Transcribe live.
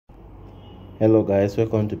Hello guys,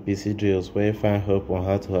 welcome to PC Drills, where you find help on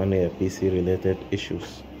how to handle your PC related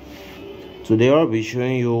issues. Today I'll be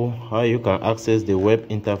showing you how you can access the web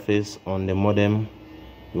interface on the modem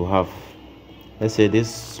you have. Let's say these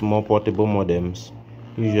small portable modems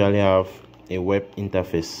usually have a web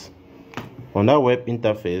interface. On that web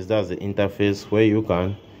interface, that's the interface where you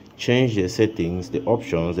can change the settings, the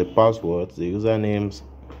options, the passwords, the usernames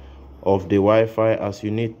of the Wi-Fi as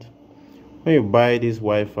you need. When you buy these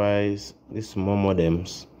Wi-Fis, these small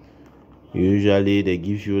modems, usually they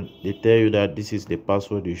tell you that this is the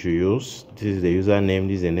password you should use, this is the username,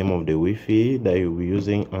 this is the name of the Wi-Fi that you'll be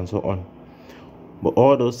using, and so on. But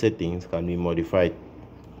all those settings can be modified,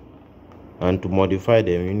 and to modify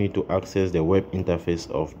them you need to access the web interface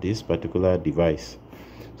of this particular device.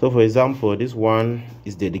 So for example, this one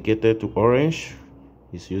is dedicated to Orange.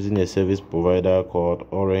 It's using a service provider called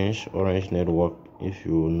Orange Network. If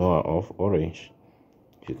you know of Orange,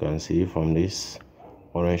 you can see from this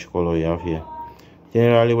orange color you have here.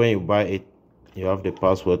 Generally, when you buy it, you have the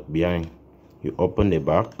password behind. You open the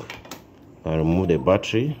back and remove the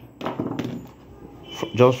battery.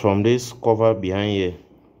 Just from this cover behind here,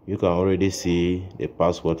 you can already see the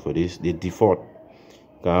password for this. The default,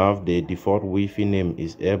 you can have the default Wi-Fi name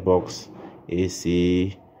is Airbox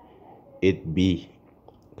AC8B.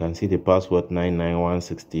 You can see the password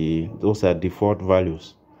 99160. Those are default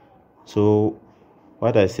values. So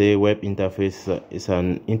what I say, web interface is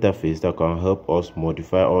an interface that can help us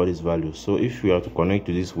modify all these values. So if you are to connect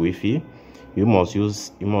to this Wi-Fi, you must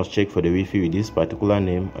check for the Wi-Fi with this particular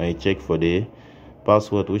name, and check for the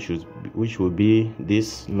password which will be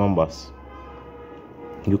these numbers.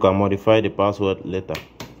 You can modify the password later.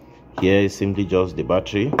 Here is simply just the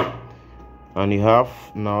battery, and you have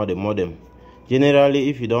now the modem. Generally,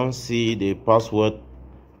 if you don't see the password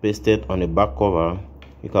pasted on the back cover,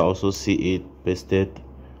 you can also see it pasted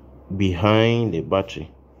behind the battery.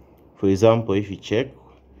 For example, if you check,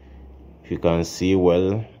 if you can see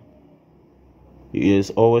well, there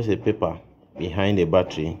is always a paper behind the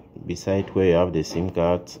battery beside where you have the SIM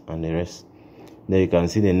cards and the rest. There you can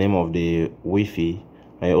see the name of the Wi-Fi,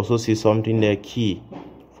 and you also see something there, key.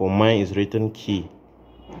 For mine is written key,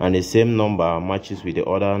 and the same number matches with the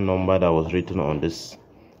other number that was written on this.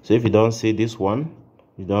 So if you don't see this one,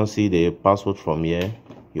 you don't see the password from here,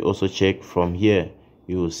 you also check from here,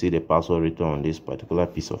 you will see the password written on this particular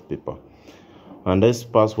piece of paper. And this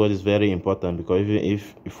password is very important, because even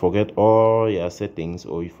if you forget all your settings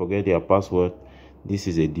or you forget your password, this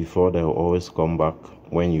is a default that will always come back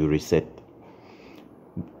when you reset.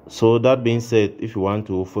 So that being said, if you want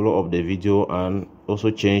to follow up the video and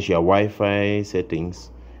also change your Wi-Fi settings,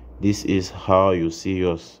 this is how you see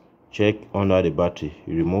yours. Check under the battery,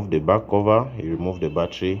 you remove the back cover, you remove the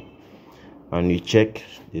battery, and you check.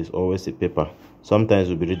 There's always a paper. Sometimes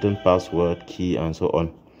it will be written password, key, and so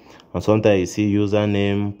on. And sometimes you see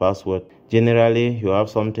username, password. Generally, you have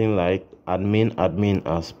something like admin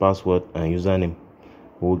as password and username.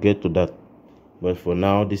 We'll get to that. But for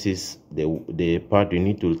now, this is the part you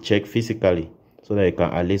need to check physically, so that you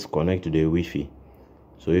can at least connect to the Wi-Fi.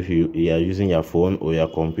 So if you are using your phone or your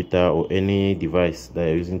computer or any device that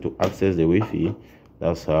you're using to access the Wi-Fi,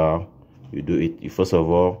 that's how you do it. You first of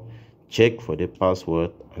all check for the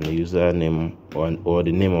password and the username or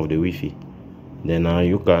the name of the Wi-Fi. Then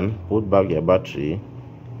you can put back your battery,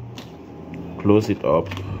 close it up,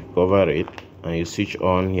 cover it, and you switch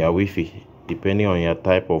on your Wi-Fi. Depending on your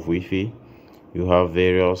type of Wi-Fi, you have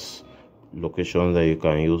various locations that you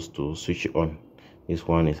can use to switch on. This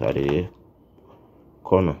one is at the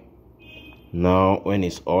corner. Now when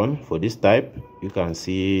it's on for this type, you can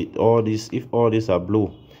see all this. If all these are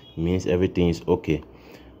blue, it means everything is okay.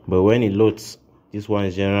 But when it loads, this one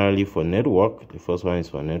is generally for network. The first one is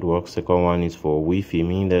for network, second one is for Wi-Fi,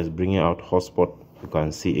 meaning that's bringing out hotspot. You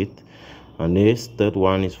can see it. And this third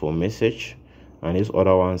one is for message, and this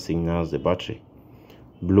other one signals the battery.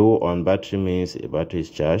 Blue on battery means a battery is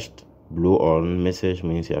charged. Blue on message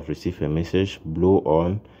means you have received a message. Blue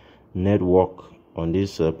on network on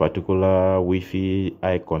this particular Wi-Fi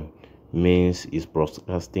icon means it's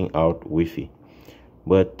broadcasting out Wi-Fi.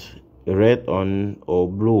 But red on or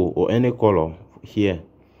blue or any color here,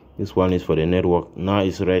 this one is for the network. Now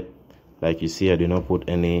it's red. Like you see, I did not put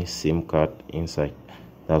any SIM card inside.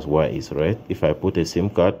 That's why it's red. If I put a SIM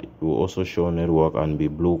card, it will also show network and be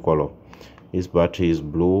blue color. This battery is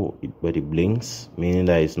blue, but it blinks, meaning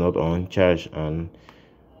that it's not on charge. And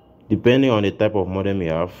depending on the type of modem you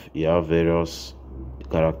have various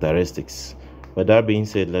characteristics. But that being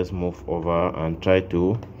said, let's move over and try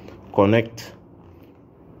to connect.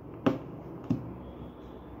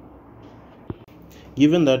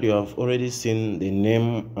 Given that you have already seen the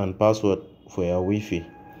name and password for your Wi-Fi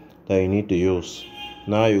that you need to use.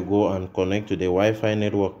 Now you go and connect to the Wi-Fi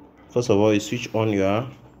network. First of all, you switch on your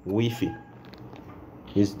Wi-Fi.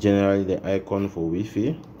 This is generally the icon for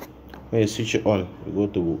Wi-Fi. When you switch it on, you go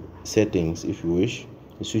to settings. If you wish,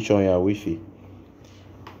 you switch on your Wi-Fi.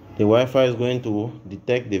 The Wi-Fi is going to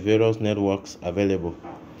detect the various networks available.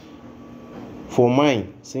 For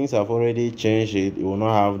mine, since I've already changed it will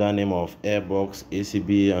not have that name of Airbox,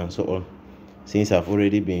 ACB and so on, since I've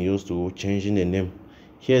already been used to changing the name.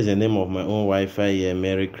 Here's the name of my own Wi-Fi here,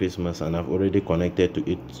 Merry Christmas, and I've already connected to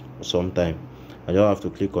it sometime. I just have to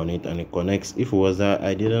click on it and it connects. If it was that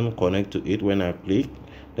I didn't connect to it, when I click,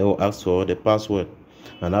 they will ask for the password,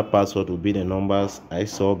 and that password will be the numbers I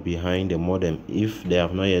saw behind the modem if they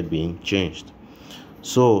have not yet been changed.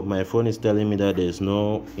 So my phone is telling me that there's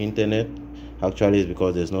no internet. Actually, it's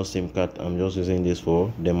because there's no SIM card. I'm just using this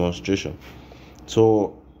for demonstration.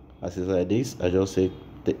 So as it's like this, I just say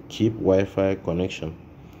keep Wi-Fi connection.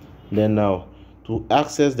 Then now, to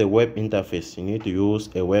access the web interface, you need to use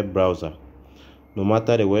a web browser. No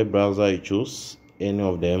matter the web browser you choose, any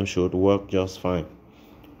of them should work just fine.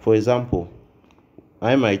 For example,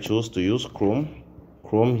 I might choose to use Chrome.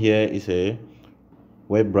 Chrome here is a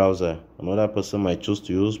web browser. Another person might choose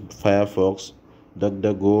to use Firefox,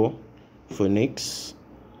 DuckDuckGo, Phoenix,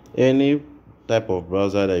 any type of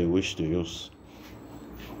browser that you wish to use.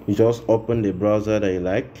 You just open the browser that you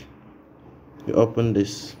like. You open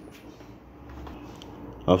this.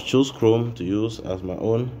 I've chosen Chrome to use as my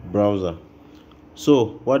own browser.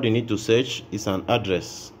 So what you need to search is an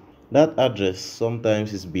address. That address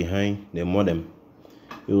sometimes is behind the modem.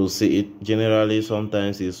 You will see it generally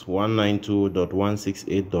sometimes is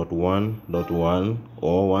 192.168.1.1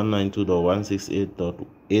 or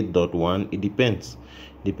 192.168.8.1. It depends,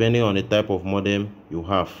 depending on the type of modem you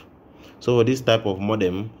have. So for this type of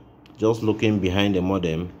modem, just looking behind the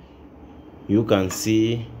modem, you can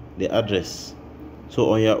see the address.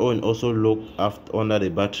 So on your own, also look under the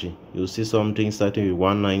battery. You'll see something starting with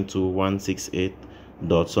 192.168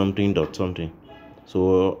 dot something dot something.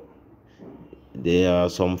 So there are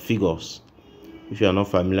some figures. If you are not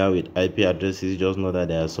familiar with IP addresses, just know that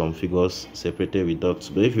there are some figures separated with dots.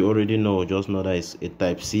 But if you already know, just know that it's a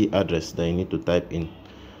type C address that you need to type in.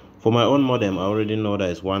 For my own modem, I already know that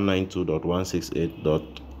it's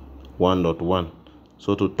 192.168.1.1.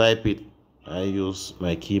 So to type it, I use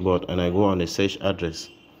my keyboard and I go on the search address.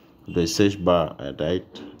 The search bar, I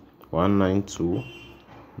write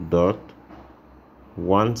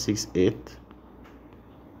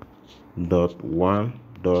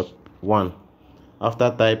 192.168.1.1. After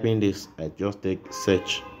typing this, I just take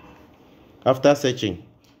search. After searching,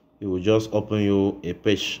 it will just open you a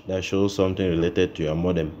page that shows something related to your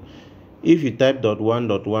modem. If you type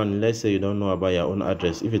 .1.1, let's say you don't know about your own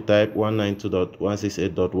address. If you type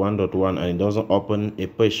 192.168.1.1 and it doesn't open a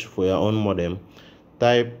page for your own modem,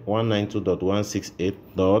 type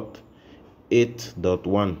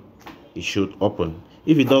 192.168.8.1. It should open.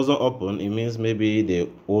 If it doesn't open, it means maybe the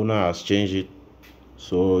owner has changed it,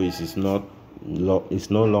 so it's no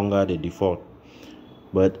longer the default.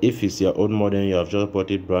 But if it's your own modem, you have just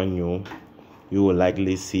bought it brand new, you will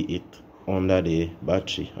likely see it under the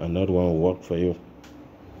battery and that one will work for you.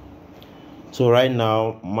 So right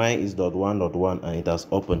now mine is .1.1 and it has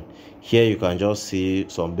opened. Here you can just see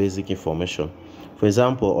some basic information. For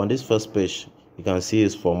example, on this first page you can see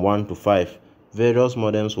it's from 1 to 5. Various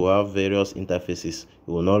modems will have various interfaces.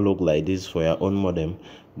 It will not look like this for your own modem,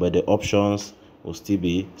 but the options will still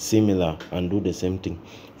be similar and do the same thing.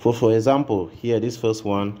 For example, here this first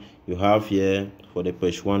one you have here for the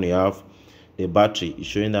page 1, you have the battery. It's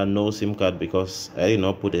showing that no SIM card because I did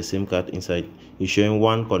not put a SIM card inside. It's showing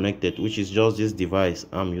one connected, which is just this device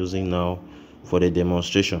I'm using now for the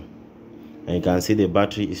demonstration. And you can see the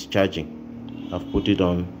battery is charging. I've put it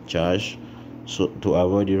on charge so to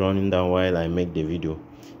avoid it running down while I make the video.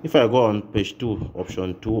 If I go on page 2,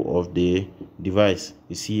 option 2 of the device,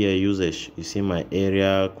 you see here usage, you see my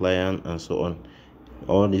area, client and so on.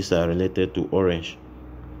 All these are related to orange.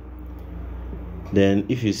 Then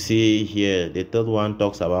if you see here, the third one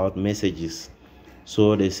talks about messages.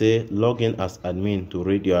 So they say log in as admin to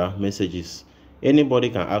read your messages. Anybody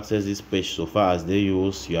can access this page so far as they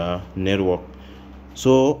use your network.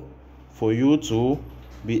 So for you to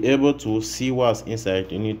be able to see what's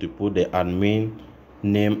inside, you need to put the admin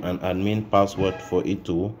name and admin password for it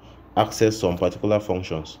to access some particular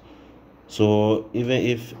functions. So even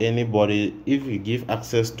if you give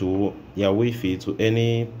access to your Wi-Fi to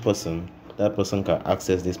any person, that person can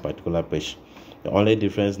access this particular page. The only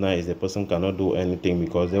difference now is the person cannot do anything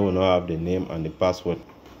because they will not have the name and the password.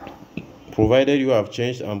 Provided you have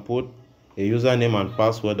changed and put a username and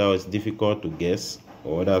password that is difficult to guess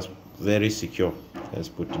or that's very secure. Let's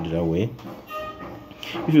put it that way.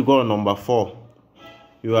 If you go on number 4,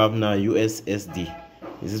 you have now USSD.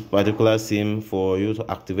 This is particular SIM for you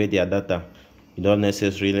to activate your data. You don't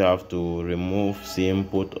necessarily have to remove SIM,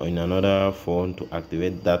 put in another phone to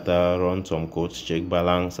activate data, run some codes, check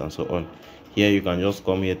balance, and so on. Here you can just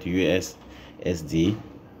come here to USSD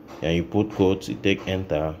and you put codes, you take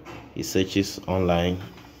enter, it searches online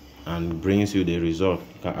and brings you the result.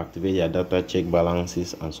 You can activate your data, check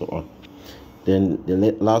balances, and so on. Then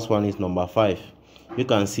the last one is number 5. You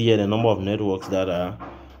can see here the number of networks that are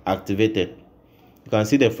activated. You can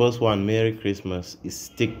see the first one, Merry Christmas, is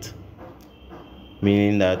ticked,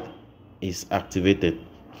 meaning that it's activated.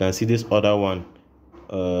 You can see this other one,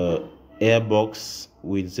 Airbox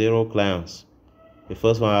with 0 clients. The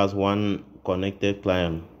first one has 1 connected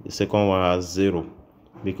client. The second one has 0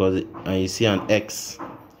 because and you see an X.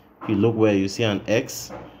 If you look where you see an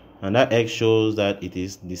X, and that X shows that it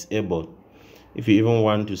is disabled. If you even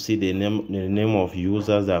want to see the name of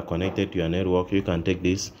users that are connected to your network, you can take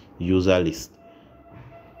this user list.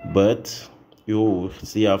 But you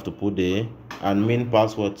still have to put the admin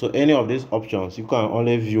password. So any of these options you can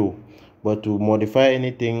only view, but to modify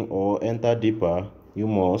anything or enter deeper, you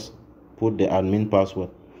must put the admin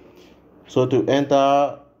password. So to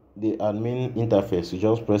enter the admin interface, you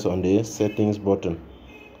just press on the settings button.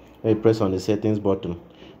 When you press on the settings button,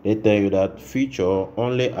 they tell you that feature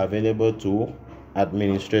only available to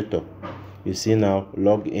administrator. You see now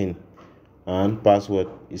log in and password.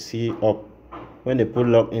 You see up. When they put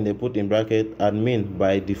log in, they put in bracket admin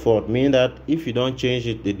by default, meaning that if you don't change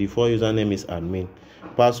it, the default username is admin.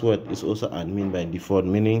 Password is also admin by default,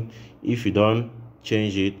 meaning if you don't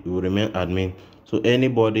change it, it will remain admin. So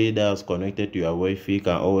anybody that's connected to your Wi-Fi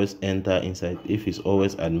can always enter inside if it's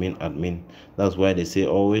always admin. That's why they say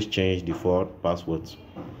always change default passwords.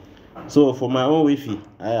 So for my own Wi-Fi,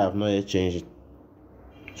 I have not yet changed it.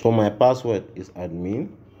 So my password is admin.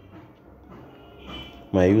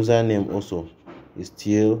 My username also is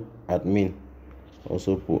still admin.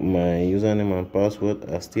 Also put my username and password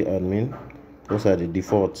are still admin. Those are the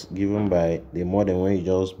defaults given by the modem when you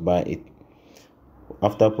just buy it.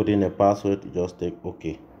 After putting a password, you just take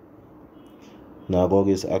OK. Now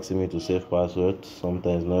Google is asking me to save password.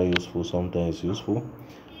 Sometimes not useful, sometimes useful.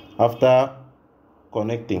 After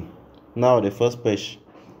connecting, now the first page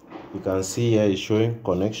you can see here is showing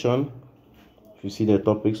connection. If you see the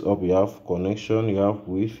topics up, you have connection, you have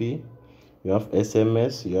Wi-Fi, you have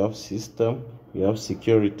SMS, you have system, you have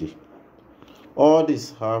security. All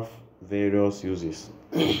these have various uses.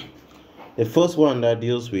 The first one that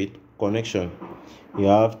deals with connection, you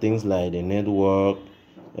have things like the network,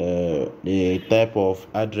 the type of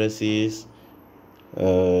addresses,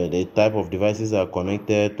 the type of devices that are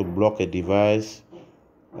connected, to block a device,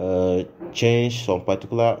 change some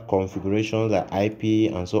particular configurations like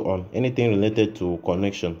IP and so on. Anything related to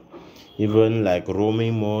connection, even like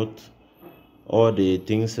roaming mode, all the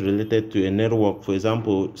things related to a network. For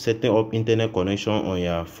example, setting up internet connection on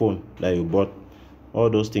your phone that you bought. All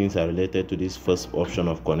those things are related to this first option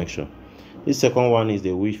of connection. This second one is the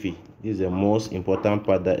Wi-Fi. This is the most important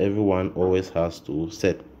part that everyone always has to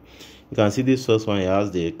set. You can see this first one, it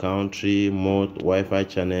has the country, mode, Wi-Fi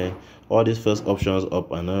channel. All these first options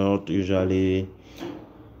up are not usually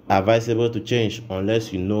advisable to change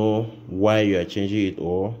unless you know why you are changing it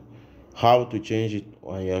or how to change it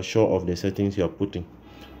when you are sure of the settings you are putting.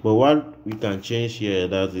 But what we can change here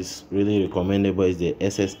that is really recommendable is the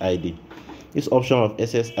SSID. This option of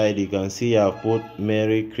SSID, you can see I have put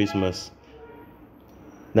Merry Christmas.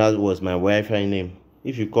 That was my Wi-Fi name.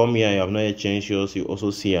 If you come here, you have not yet changed yours, you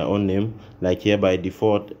also see your own name. Like here by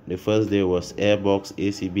default, the first day was Airbox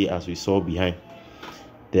ACB as we saw behind.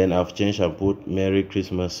 Then I've changed, I put Merry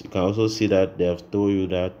Christmas. You can also see that they have told you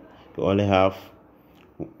that you only have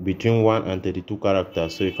between 1 and 32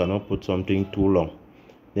 characters, so you cannot put something too long.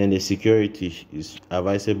 Then the security is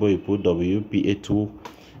advisable, you put WPA2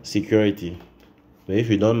 security. But if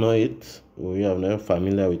you don't know it, or you are not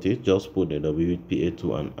familiar with it, just put the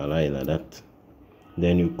WPA2 and allow it like that.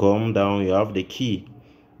 Then you come down, you have the key.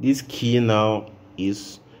 This key now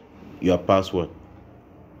is your password.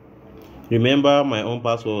 Remember my own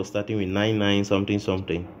password was starting with 99 something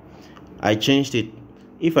something. I changed it.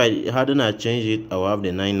 If I hadn't changed it, I would have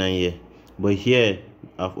the 99 here. But here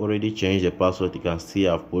I've already changed the password. You can see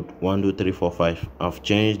I've put 12345. I've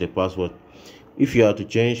changed the password. If you have to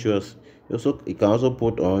change yours, you can also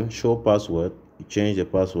put on show password. You change the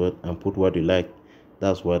password and put what you like.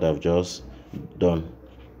 That's what I've just done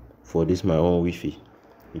for this my own Wi-Fi.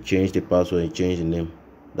 You change the password, you change the name.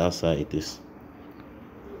 That's how it is.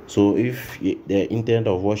 So if the intent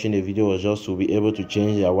of watching the video was just to be able to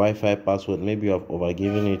change your Wi-Fi password, maybe you have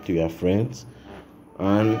overgiven it to your friends,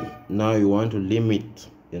 and now you want to limit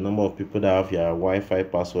the number of people that have your Wi-Fi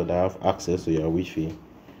password, that have access to your Wi-Fi,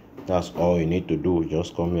 that's all you need to do.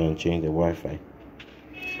 Just come here and change the Wi-Fi.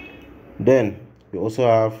 Then you also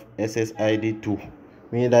have SSID 2,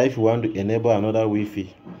 meaning that if you want to enable another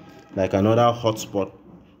Wi-Fi, like another hotspot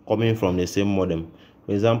coming from the same modem.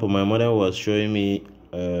 For example, my modem was showing me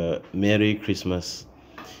Merry Christmas.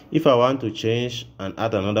 If I want to change and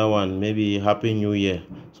add another one, maybe Happy New Year,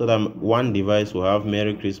 so that one device will have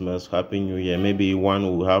Merry Christmas, Happy New Year, maybe one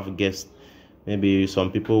will have guests, maybe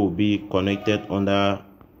some people will be connected under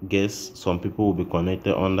guests, some people will be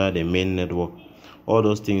connected under the main network. All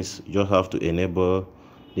those things, you just have to enable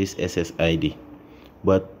this SSID,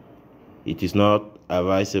 but it is not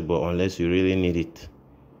advisable unless you really need it.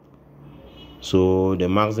 So the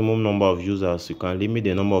maximum number of users, you can limit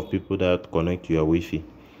the number of people that connect to your Wi-Fi.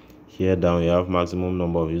 Here down you have maximum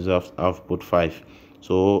number of users. I've put 5.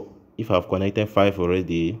 So if I've connected 5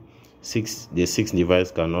 already, the 6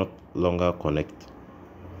 device cannot longer connect.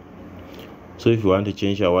 So if you want to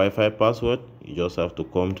change your Wi-Fi password, you just have to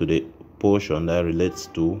come to the portion that relates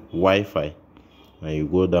to Wi-Fi, and you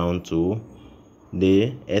go down to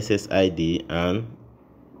the SSID and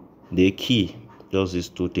the key. Just these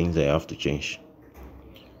two things I have to change.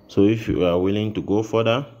 So if you are willing to go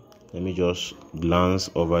further, let me just glance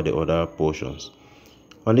over the other portions.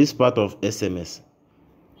 On this part of SMS,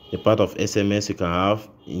 the part of SMS, you can have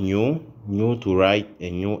new to write a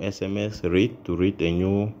new SMS, read to read the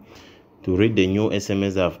new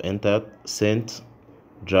SMS that I've entered, sent,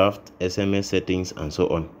 draft, SMS settings, and so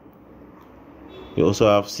on. You also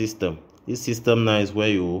have system. This system now is where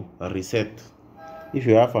you reset. If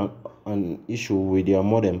you have an issue with your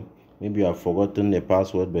modem, maybe you have forgotten the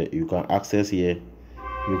password, but you can access here.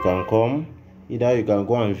 You can come, either you can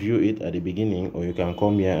go and view it at the beginning, or you can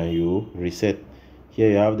come here and you reset.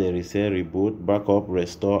 Here you have the reset, reboot, backup,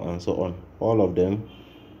 restore, and so on. All of them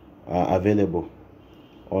are available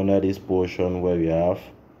under this portion where we have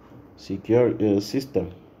secure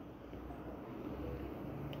system.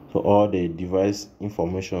 So all the device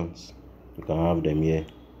informations, you can have them here.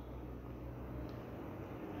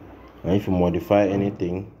 And if you modify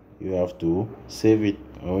anything, you have to save it,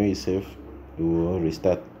 and when you save, you will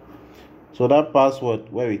restart. So that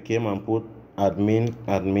password where we came and put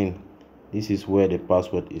admin, this is where the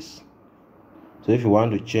password is. So if you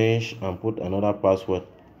want to change and put another password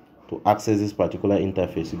to access this particular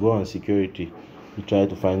interface, you go on security, you try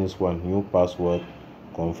to find this one, new password,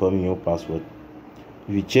 confirm new password.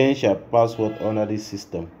 If you change your password under this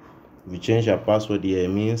system, if you change your password here, it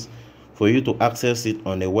means for you to access it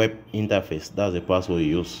on the web interface, that's the password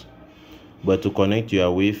you use. But to connect to your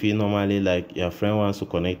Wi-Fi, normally like your friend wants to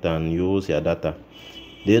connect and use your data,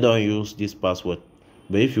 they don't use this password.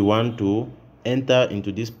 But if you want to enter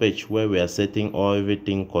into this page where we are setting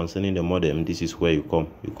everything concerning the modem, this is where you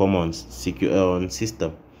come. You come on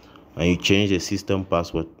system and you change the system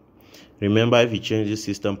password. Remember, if you change the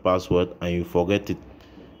system password and you forget it,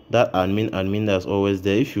 that admin that's always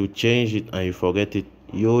there, if you change it and you forget it,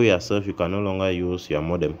 you yourself, you can no longer use your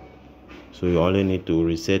modem. So you only need to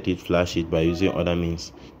reset it, flash it by using other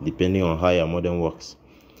means, depending on how your modem works.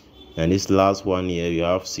 And this last one here, you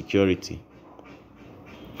have security.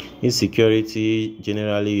 In security,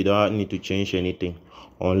 generally you don't need to change anything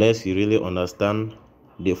unless you really understand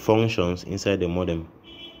the functions inside the modem.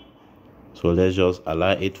 So let's just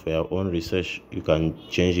allow it for your own research. You can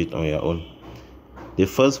change it on your own. The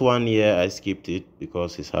first one here, I skipped it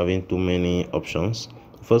because it's having too many options.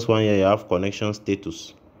 The first one here, you have connection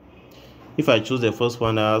status. If I choose the first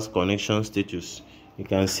one that has connection status, you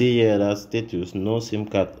can see here that status, no SIM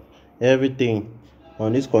card. Everything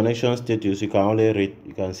on this connection status, you can only read.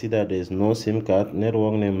 You can see that there is no SIM card,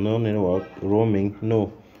 network name, no network, roaming,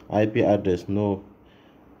 no, IP address, no,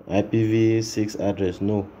 IPv6 address,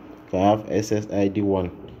 no. You can have SSID 1.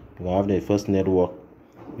 You can have the first network.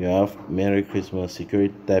 You have Merry Christmas.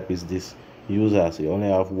 Security type is this. Users, you only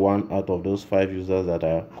have 1 out of those 5 users that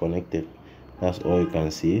are connected. That's all you can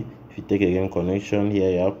see. If you take again connection, here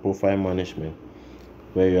you have profile management,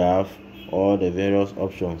 where you have all the various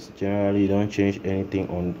options. Generally, you don't change anything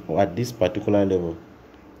at this particular level.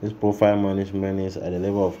 This profile management is at the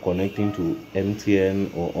level of connecting to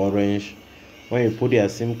MTN or Orange. When you put your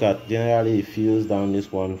SIM card, generally it fills down this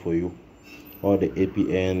one for you, or the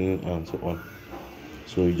APN and so on.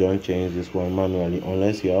 So you don't change this one manually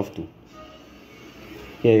unless you have to.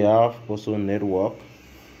 Here you have also network,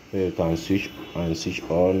 where you can switch on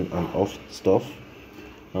and off stuff.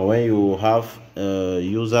 And when you have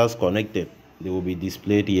users connected, they will be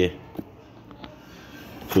displayed here.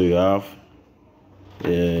 So you have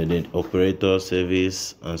the operator,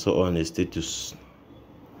 service, and so on, the status.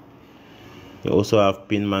 You also have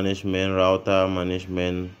pin management, router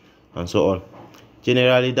management, and so on.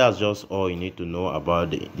 Generally, that's just all you need to know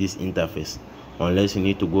about this interface. Unless you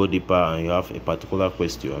need to go deeper and you have a particular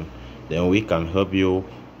question, then we can help you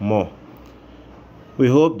more. We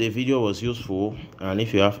hope the video was useful, and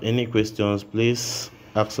if you have any questions, please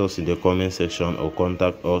ask us in the comment section or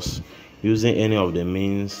contact us using any of the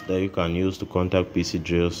means that you can use to contact PC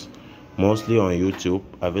Drills, mostly on YouTube,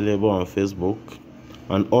 available on Facebook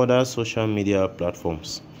and other social media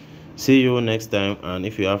platforms. See you next time, and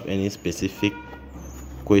if you have any specific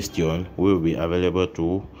question, we will be available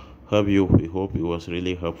to help you. We hope it was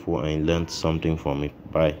really helpful and you learned something from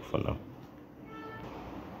it. Bye for now.